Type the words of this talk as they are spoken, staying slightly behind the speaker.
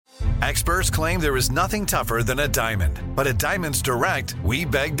Experts claim there is nothing tougher than a diamond. But at Diamonds Direct, we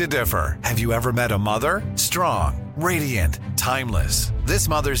beg to differ. Have you ever met a mother? Strong, radiant, timeless. This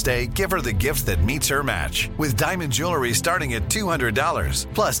Mother's Day, give her the gift that meets her match. With diamond jewelry starting at $200.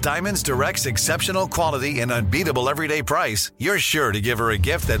 Plus Diamonds Direct's exceptional quality and unbeatable everyday price, you're sure to give her a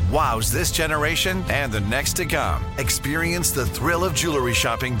gift that wows this generation and the next to come. Experience the thrill of jewelry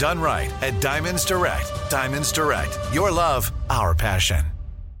shopping done right at Diamonds Direct. Diamonds Direct. Your love, our passion.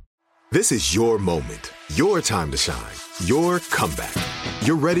 This is your moment, your time to shine, your comeback.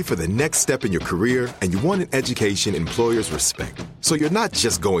 You're ready for the next step in your career, and you want an education employers respect. So you're not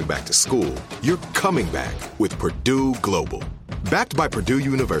just going back to school, you're coming back with Purdue Global. Backed by Purdue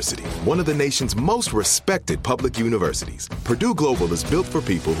University, one of the nation's most respected public universities, Purdue Global is built for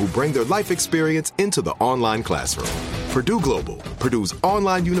people who bring their life experience into the online classroom. Purdue Global, Purdue's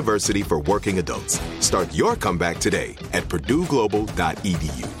online university for working adults. Start your comeback today at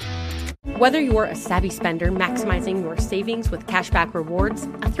purdueglobal.edu. Whether you're a savvy spender maximizing your savings with cashback rewards,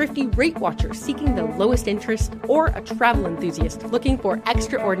 a thrifty rate watcher seeking the lowest interest, or a travel enthusiast looking for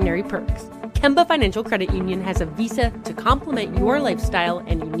extraordinary perks, Kemba Financial Credit Union has a visa to complement your lifestyle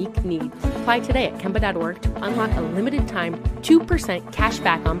and unique needs. Apply today at Kemba.org to unlock a limited time 2% cash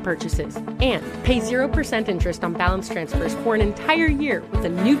back on purchases and pay 0% interest on balance transfers for an entire year with a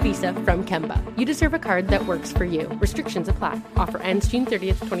new visa from Kemba. You deserve a card that works for you. Restrictions apply. Offer ends June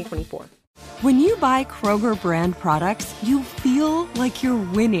 30th, 2024. When you buy Kroger brand products, you feel like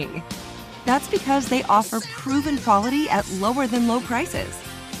you're winning. That's because they offer proven quality at lower than low prices.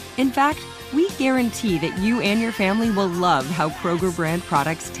 In fact, we guarantee that you and your family will love how Kroger brand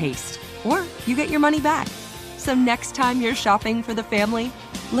products taste, or you get your money back. So next time you're shopping for the family,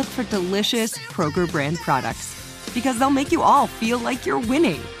 look for delicious Kroger brand products, because they'll make you all feel like you're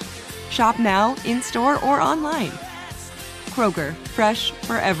winning. Shop now, in-store, or online. Kroger, fresh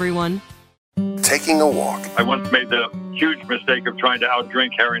for everyone. Taking a walk. I once made the huge mistake of trying to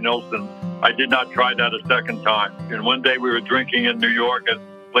outdrink Harry Nilsson. I did not try that a second time. And one day we were drinking in New York at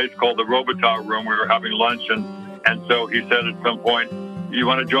a place called the Robital Room. We were having lunch, and so he said at some point, "You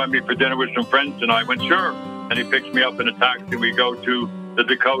want to join me for dinner with some friends?" And I went, "Sure." And he picks me up in a taxi. We go to the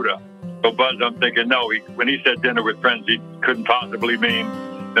Dakota. So Buzz, I'm thinking, no, when he said dinner with friends, he couldn't possibly mean.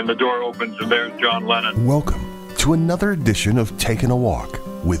 Then the door opens and there's John Lennon. Welcome to another edition of Taking a Walk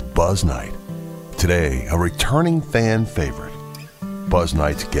with Buzz Knight. Today, a returning fan favorite. Buzz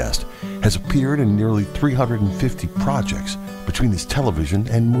Knight's guest has appeared in nearly 350 projects between his television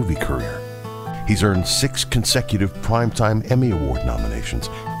and movie career. He's earned 6 consecutive Primetime Emmy Award nominations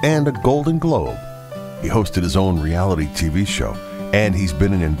and a Golden Globe. He hosted his own reality TV show, and he's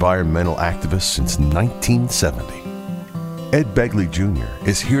been an environmental activist since 1970. Ed Begley Jr.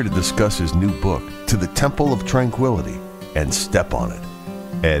 is here to discuss his new book, To the Temple of Tranquility, and Step on It.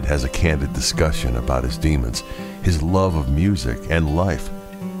 Ed has a candid discussion about his demons, his love of music and life.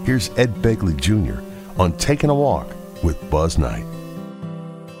 Here's Ed Begley Jr. on Taking a Walk with Buzz Knight.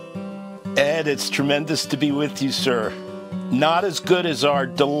 Ed, it's tremendous to be with you, sir. Not as good as our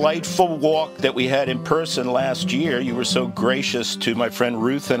delightful walk that we had in person last year. You were so gracious to my friend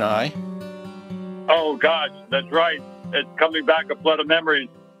Ruth and I. Oh, gosh, that's right. It's coming back, a flood of memories.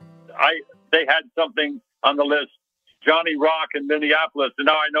 They had something on the list. Johnny Rock in Minneapolis, and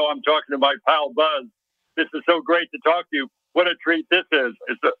now I know I'm talking to my pal Buzz. This is so great to talk to you. What a treat this is.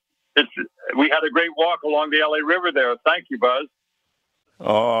 We had a great walk along the LA River there. Thank you, Buzz.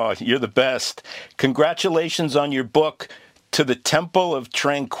 Oh, you're the best. Congratulations on your book, To the Temple of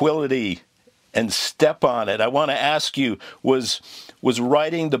Tranquility, and Step on It. I want to ask you, was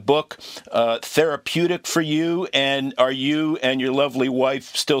writing the book therapeutic for you, and are you and your lovely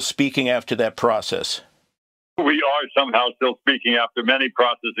wife still speaking after that process? We are somehow still speaking after many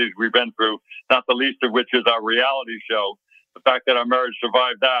processes we've been through, not the least of which is our reality show. The fact that our marriage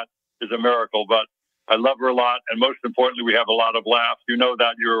survived that is a miracle, but I love her a lot, and most importantly, we have a lot of laughs. You know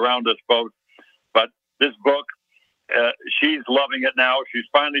that. You're around us both. But this book, she's loving it now. She's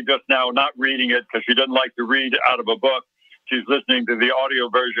finally just now not reading it because she doesn't like to read out of a book. She's listening to the audio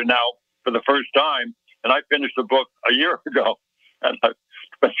version now for the first time, and I finished the book a year ago, and I've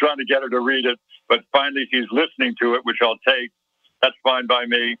been trying to get her to read it. But finally, she's listening to it, which I'll take. That's fine by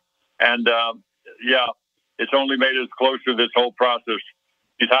me. And, it's only made us closer this whole process.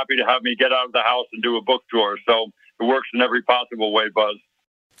 She's happy to have me get out of the house and do a book tour. So it works in every possible way, Buzz.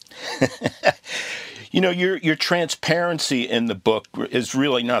 You know, your transparency in the book is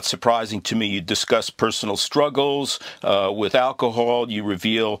really not surprising to me. You discuss personal struggles with alcohol. You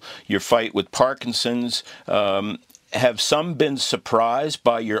reveal your fight with Parkinson's. Have some been surprised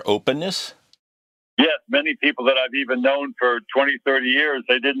by your openness? Yes, many people that I've even known for 20, 30 years,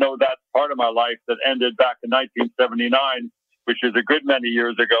 they didn't know that part of my life that ended back in 1979, which is a good many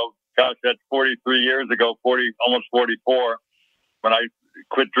years ago. Gosh, that's 43 years ago, almost 44, when I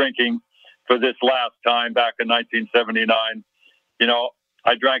quit drinking for this last time back in 1979. You know,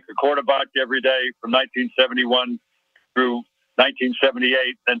 I drank a quart of vodka every day from 1971 through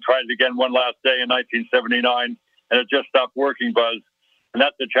 1978, then tried it again one last day in 1979, and it just stopped working, Buzz. And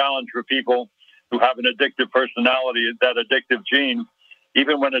that's a challenge for people who have an addictive personality, that addictive gene.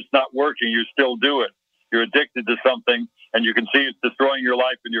 Even when it's not working, you still do it. You're addicted to something, and you can see it's destroying your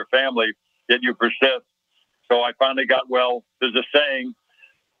life and your family, yet you persist. So I finally got well. There's a saying,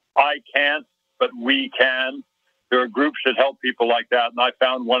 I can't, but we can. There are groups that help people like that, and I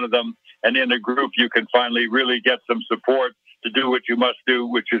found one of them. And in a group, you can finally really get some support to do what you must do,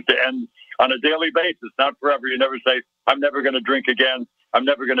 which is to end on a daily basis, not forever. You never say, I'm never going to drink again. I'm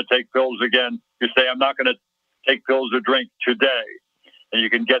never going to take pills again. You say, I'm not going to take pills or drink today. And you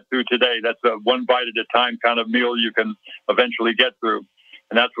can get through today. That's a one bite at a time kind of meal you can eventually get through.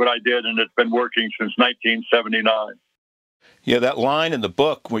 And that's what I did, and it's been working since 1979. Yeah, that line in the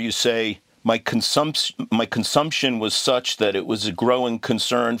book where you say, my consumption was such that it was a growing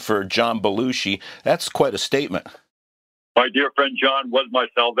concern for John Belushi, that's quite a statement. My dear friend John was my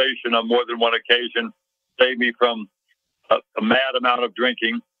salvation on more than one occasion, saved me from a mad amount of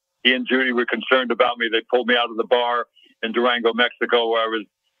drinking. He and Judy were concerned about me. They pulled me out of the bar in Durango, Mexico, where I was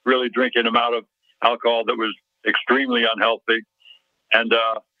really drinking an amount of alcohol that was extremely unhealthy. And,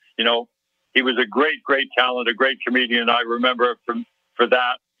 you know, he was a great, great talent, a great comedian. I remember for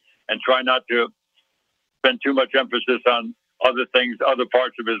that, and try not to spend too much emphasis on other things, other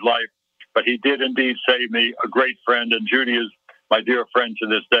parts of his life. But he did indeed save me, a great friend. And Judy is my dear friend to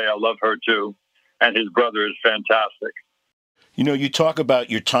this day. I love her too. And his brother is fantastic. You know, you talk about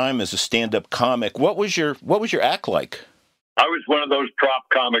your time as a stand-up comic. What was your act like? I was one of those prop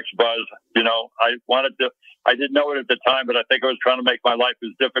comics, Buzz. You know, I didn't know it at the time, but I think I was trying to make my life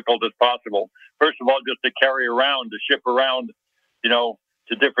as difficult as possible. First of all, just to carry around, to ship around, you know,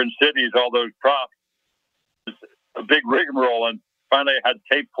 to different cities, all those props. It's a big rigmarole. And finally I had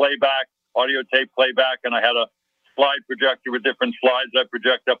tape playback, audio tape playback, and I had a slide projector with different slides I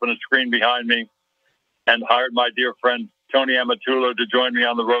project up on a screen behind me, and hired my dear friend Tony Amatullo to join me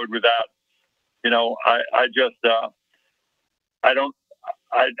on the road with that. You know, I'd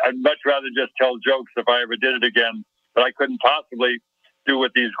much rather just tell jokes if I ever did it again, but I couldn't possibly do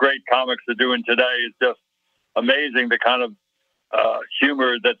what these great comics are doing today. It's just amazing the kind of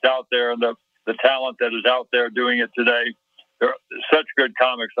humor that's out there and the talent that is out there doing it today. They're such good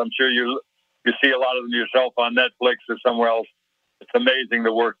comics. I'm sure you see a lot of them yourself on Netflix or somewhere else. It's amazing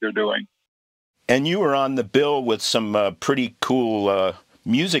the work they're doing. And you were on the bill with some pretty cool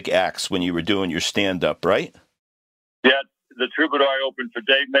music acts when you were doing your stand-up, right? Yeah, the Troubadour, I opened for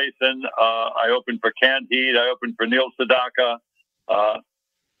Dave Mason. I opened for Canned Heat. I opened for Neil Sedaka,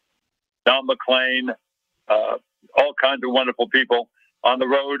 Don McLean, all kinds of wonderful people on the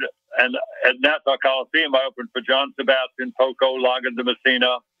road. And at Nassau Coliseum, I opened for John Sebastian, Poco, Logan de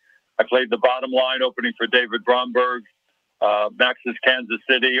Messina. I played the Bottom Line, opening for David Bromberg. Max's Kansas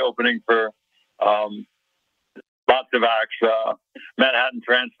City, opening for lots of acts, Manhattan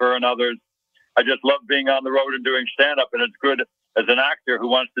Transfer and others. I just love being on the road and doing stand-up, and it's good as an actor who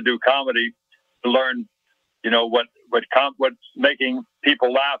wants to do comedy to learn, you know, what's making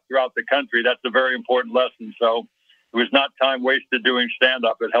people laugh throughout the country. That's a very important lesson. So it was not time wasted doing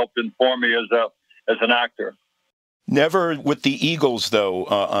stand-up. It helped inform me as an actor. Never with the Eagles, though,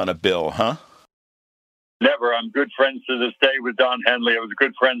 on a bill, huh? Never. I'm good friends to this day with Don Henley. I was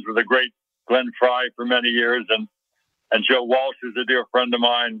good friends with the great Glenn Frey for many years, and Joe Walsh is a dear friend of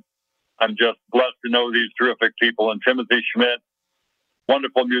mine. I'm just blessed to know these terrific people. And Timothy Schmidt,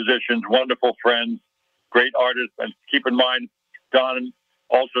 wonderful musicians, wonderful friends, great artists. And keep in mind, Don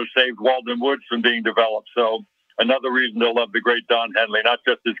also saved Walden Woods from being developed. So another reason to love the great Don Henley, not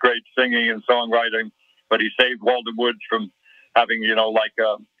just his great singing and songwriting, but he saved Walden Woods from having, you know, like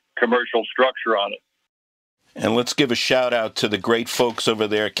a commercial structure on it. And let's give a shout out to the great folks over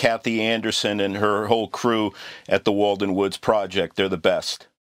there, Kathy Anderson and her whole crew at the Walden Woods Project. They're the best.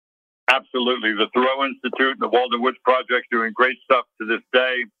 Absolutely. The Thoreau Institute and the Walden Woods Project doing great stuff to this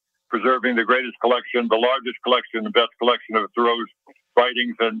day, preserving the greatest collection, the largest collection, the best collection of Thoreau's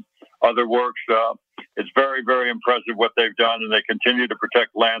writings and other works. It's very, very impressive what they've done, and they continue to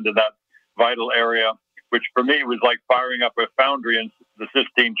protect land in that vital area, which for me was like firing up a foundry in the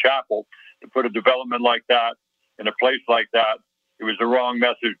Sistine Chapel. To put a development like that in a place like that, it was the wrong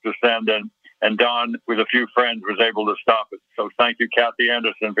message to send. And And Don, with a few friends, was able to stop it. So thank you, Kathy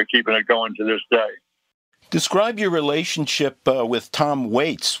Anderson, for keeping it going to this day. Describe your relationship with Tom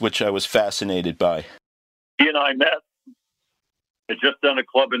Waits, which I was fascinated by. He and I met. Had just done a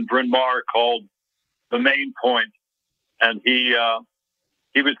club in Bryn Mawr called The Main Point, and he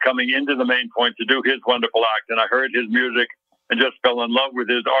was coming into The Main Point to do his wonderful act, and I heard his music and just fell in love with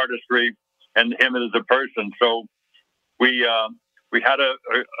his artistry and him as a person. So we had a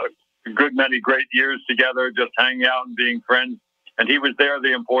good many great years together, just hanging out and being friends. And he was there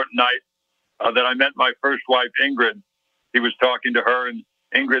the important night that I met my first wife, Ingrid. He was talking to her, and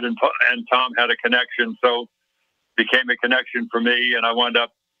Ingrid and Tom had a connection, so became a connection for me, and I wound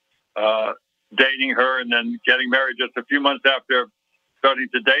up dating her and then getting married just a few months after starting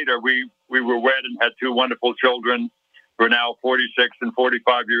to date her. We were wed and had two wonderful children who are now 46 and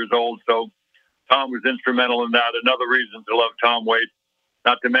 45 years old. So Tom was instrumental in that. Another reason to love Tom Waits,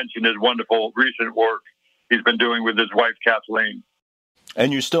 not to mention his wonderful recent work he's been doing with his wife, Kathleen.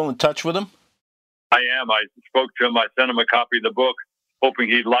 And you're still in touch with him? I am. I spoke to him. I sent him a copy of the book, hoping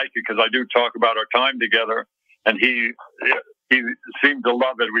he'd like it, because I do talk about our time together. And he seemed to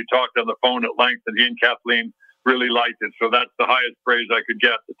love it. We talked on the phone at length, and he and Kathleen really liked it. So that's the highest praise I could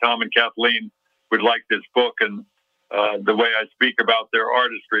get, that Tom and Kathleen would like this book. And the way I speak about their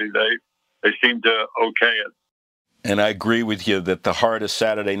artistry, they seem to okay it. And I agree with you that The Heart of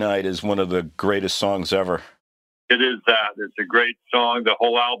Saturday Night is one of the greatest songs ever. It is that. It's a great song. The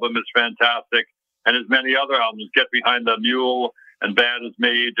whole album is fantastic. And as many other albums, Get Behind the Mule and Bad As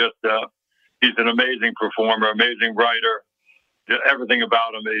Me, just he's an amazing performer, amazing writer. Everything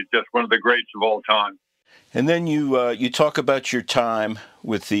about him. He's just one of the greats of all time. And then you talk about your time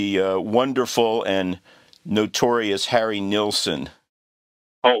with the wonderful and notorious Harry Nilsson.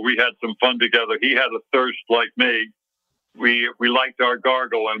 Oh, we had some fun together. He had a thirst like me. We liked our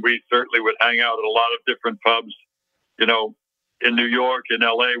gargle, and we certainly would hang out at a lot of different pubs, in New York, in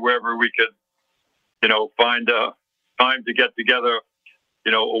L.A., wherever we could, find time to get together,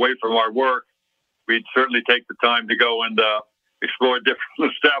 away from our work. We'd certainly take the time to go and explore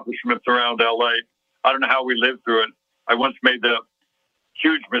different establishments around L.A. I don't know how we lived through it. I once made the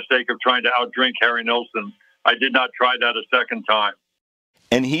huge mistake of trying to outdrink Harry Nilsson. I did not try that a second time.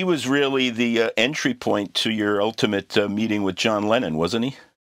 And he was really the entry point to your ultimate meeting with John Lennon, wasn't he?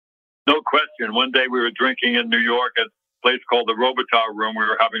 No question. One day we were drinking in New York at a place called the Robital Room. We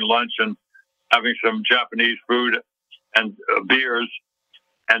were having lunch and having some Japanese food and beers.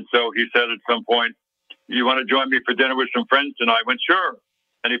 And so he said at some point, "You want to join me for dinner with some friends tonight?" I went, "Sure."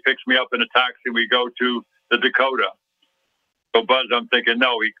 And he picks me up in a taxi. We go to the Dakota. So Buzz, I'm thinking,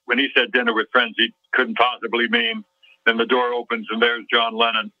 no, when he said dinner with friends, he couldn't possibly mean. Then the door opens and there's John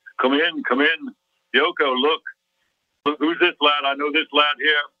Lennon. Come in. Yoko, look, who's this lad? I know this lad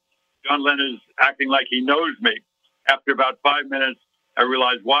here." John Lennon is acting like he knows me. After about 5 minutes, I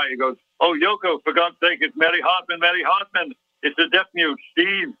realized why. He goes, "Oh, Yoko, for God's sake, it's Mary Hartman. It's the deaf mute,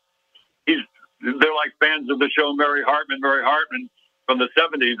 Steve." They're like fans of the show Mary Hartman from the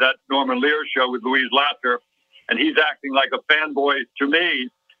 70s, that Norman Lear show with Louise Lasser. And he's acting like a fanboy to me.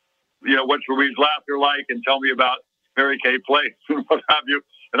 What's Louise Lasser like? And tell me about Mary Kay Place and what have you.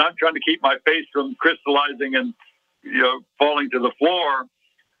 And I'm trying to keep my face from crystallizing and, falling to the floor,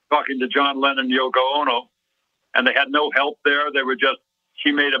 talking to John Lennon and Yoko Ono. And they had no help there. They were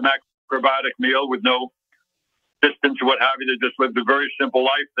she made a macrobiotic meal with no distance or what have you. They just lived a very simple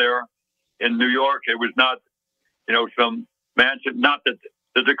life there in New York. It was not, some mansion, not that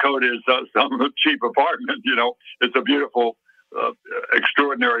the Dakota is some cheap apartment, it's a beautiful,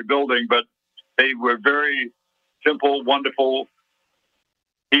 extraordinary building, but they were very simple, wonderful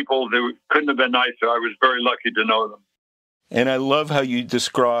people. They couldn't have been nicer. I was very lucky to know them. And I love how you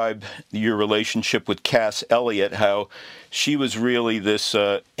describe your relationship with Cass Elliot, how she was really this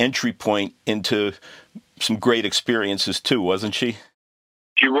entry point into some great experiences too, wasn't she?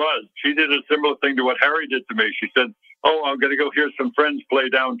 She was. She did a similar thing to what Harry did to me. She said, "Oh, I'm going to go hear some friends play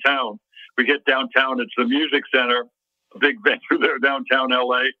downtown." We get downtown. It's the Music Center, a big venue there downtown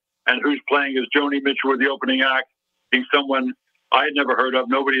L.A., and who's playing is Joni Mitchell with the opening act, being someone I had never heard of,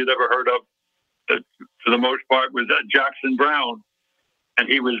 nobody had ever heard of, for the most part, was Jackson Browne. And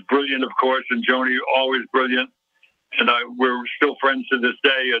he was brilliant, of course, and Joni always brilliant. And we're still friends to this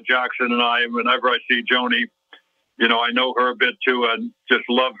day, Jackson and I. And whenever I see Joni, I know her a bit too, and just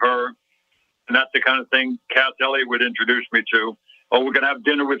love her. And that's the kind of thing Cass Elliot would introduce me to. "Oh, we're going to have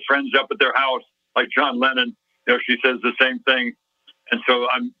dinner with friends up at their house," like John Lennon. She says the same thing. And so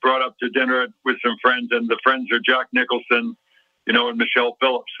I'm brought up to dinner with some friends, and the friends are Jack Nicholson, and Michelle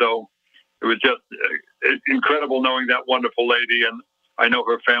Phillips. So it was just incredible knowing that wonderful lady. And I know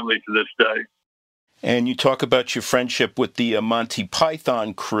her family to this day. And you talk about your friendship with the Monty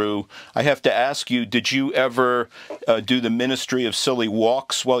Python crew. I have to ask you, did you ever do the Ministry of Silly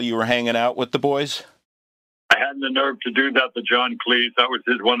Walks while you were hanging out with the boys? I hadn't the nerve to do that to John Cleese. That was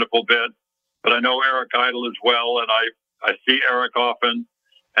his wonderful bit. But I know Eric Idle as well, and I see Eric often.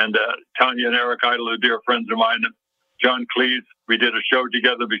 And Tanya and Eric Idle are dear friends of mine. John Cleese, we did a show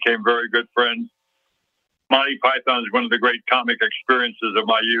together, became very good friends. Monty Python is one of the great comic experiences of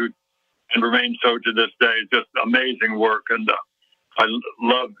my youth and remains so to this day. Just amazing work. And I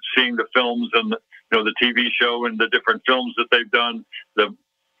love seeing the films and the TV show and the different films that they've done, the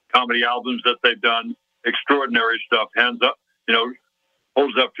comedy albums that they've done. Extraordinary stuff. Hands up,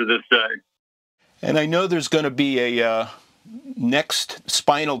 holds up to this day. And I know there's going to be a next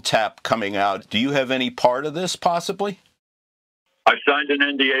Spinal Tap coming out. Do you have any part of this, possibly? I've signed an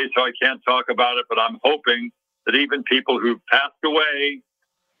NDA, so I can't talk about it, but I'm hoping that even people who've passed away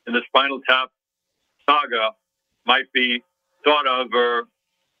in the Spinal Tap saga might be thought of or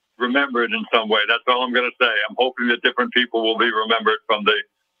remembered in some way. That's all I'm going to say. I'm hoping that different people will be remembered from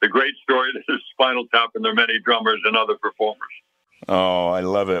the great story that is Spinal Tap and their many drummers and other performers. Oh, I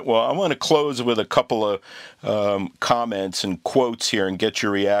love it. Well, I want to close with a couple of comments and quotes here and get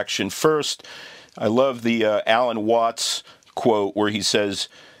your reaction. First, I love the Alan Watts quote where he says,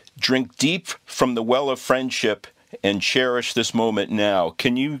 "Drink deep from the well of friendship and cherish this moment now."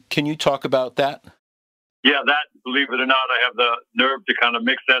 Can you talk about that? Yeah, that, believe it or not, I have the nerve to kind of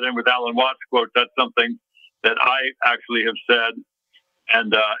mix that in with Alan Watts' quote. That's something that I actually have said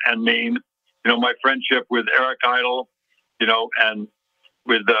and mean. My friendship with Eric Idle, and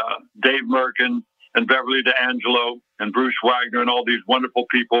with Dave Merkin and Beverly D'Angelo and Bruce Wagner and all these wonderful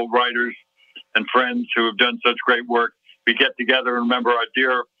people, writers and friends who have done such great work. We get together and remember our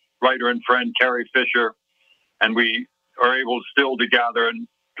dear writer and friend, Carrie Fisher, and we are able still to gather and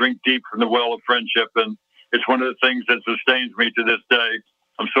drink deep from the well of friendship. And it's one of the things that sustains me to this day.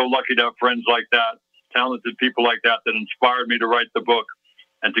 I'm so lucky to have friends like that, talented people like that inspired me to write the book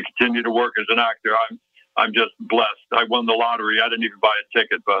and to continue to work as an actor. I'm just blessed. I won the lottery. I didn't even buy a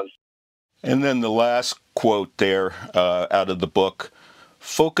ticket, Buzz. And then the last quote there out of the book,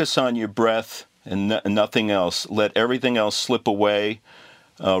 "Focus on your breath and nothing else. Let everything else slip away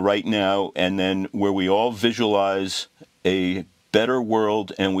right now." And then where we all visualize a better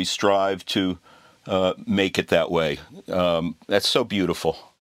world and we strive to make it that way. That's so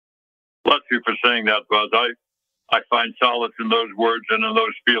beautiful. Bless you for saying that, Buzz. I find solace in those words and in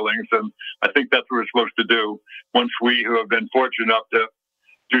those feelings, and I think that's what we're supposed to do. Once we who have been fortunate enough to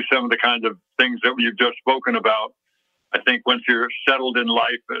do some of the kind of things that you've just spoken about, I think once you're settled in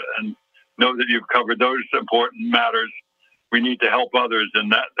life and know that you've covered those important matters, we need to help others, and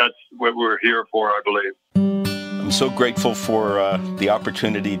that's what we're here for, I believe. I'm so grateful for the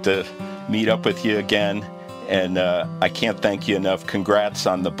opportunity to meet up with you again. And I can't thank you enough. Congrats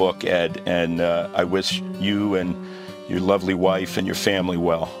on the book, Ed. And I wish you and your lovely wife and your family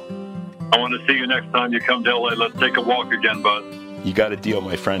well. I want to see you next time you come to LA. Let's take a walk again, bud. You got a deal,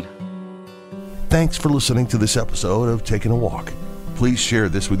 my friend. Thanks for listening to this episode of Taking a Walk. Please share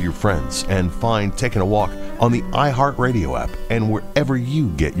this with your friends and find Taking a Walk on the iHeartRadio app and wherever you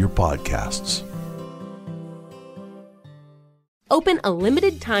get your podcasts. Open a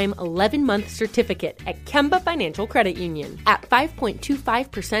limited-time 11-month certificate at Kemba Financial Credit Union. At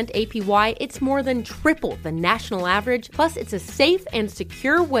 5.25% APY, it's more than triple the national average, plus it's a safe and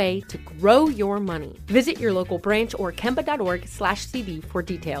secure way to grow your money. Visit your local branch or kemba.org/cb for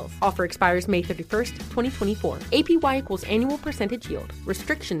details. Offer expires May 31st, 2024. APY equals annual percentage yield.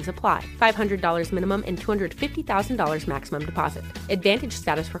 Restrictions apply. $500 minimum and $250,000 maximum deposit. Advantage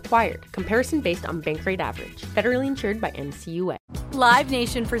status required. Comparison based on bank rate average. Federally insured by NCUA. Live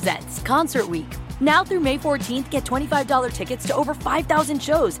Nation presents Concert Week. Now through May 14th, get $25 tickets to over 5,000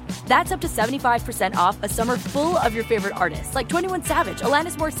 shows. That's up to 75% off a summer full of your favorite artists like 21 Savage,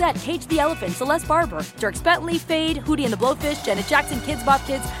 Alanis Morissette, Cage the Elephant, Celeste Barber, Dierks Bentley, Fade, Hootie and the Blowfish, Janet Jackson, Kids Bop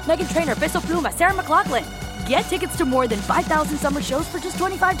Kids, Meghan Trainor, Peso Pluma, Sarah McLachlan. Get tickets to more than 5,000 summer shows for just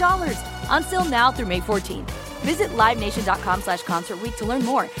 $25. On sale now through May 14th. Visit livenation.com/Concert Week to learn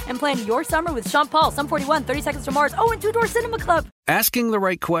more and plan your summer with Sean Paul, Sum 41, 30 Seconds to Mars, and Two Door Cinema Club. Asking the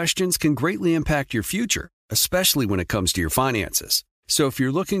right questions can greatly impact your future, especially when it comes to your finances. So if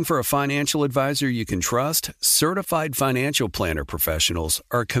you're looking for a financial advisor you can trust, certified financial planner professionals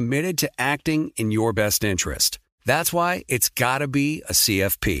are committed to acting in your best interest. That's why it's got to be a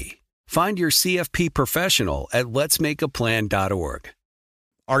CFP. Find your CFP professional at letsmakeaplan.org.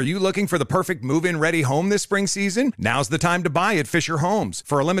 Are you looking for the perfect move-in ready home this spring season? Now's the time to buy at Fisher Homes.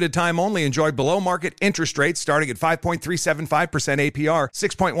 For a limited time only, enjoy below-market interest rates starting at 5.375% APR,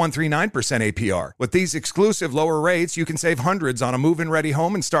 6.139% APR. With these exclusive lower rates, you can save hundreds on a move-in ready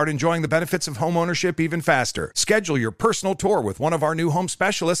home and start enjoying the benefits of homeownership even faster. Schedule your personal tour with one of our new home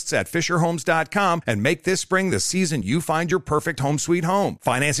specialists at FisherHomes.com and make this spring the season you find your perfect home sweet home.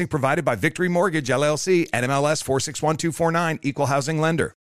 Financing provided by Victory Mortgage, LLC, NMLS 461249, Equal Housing Lender.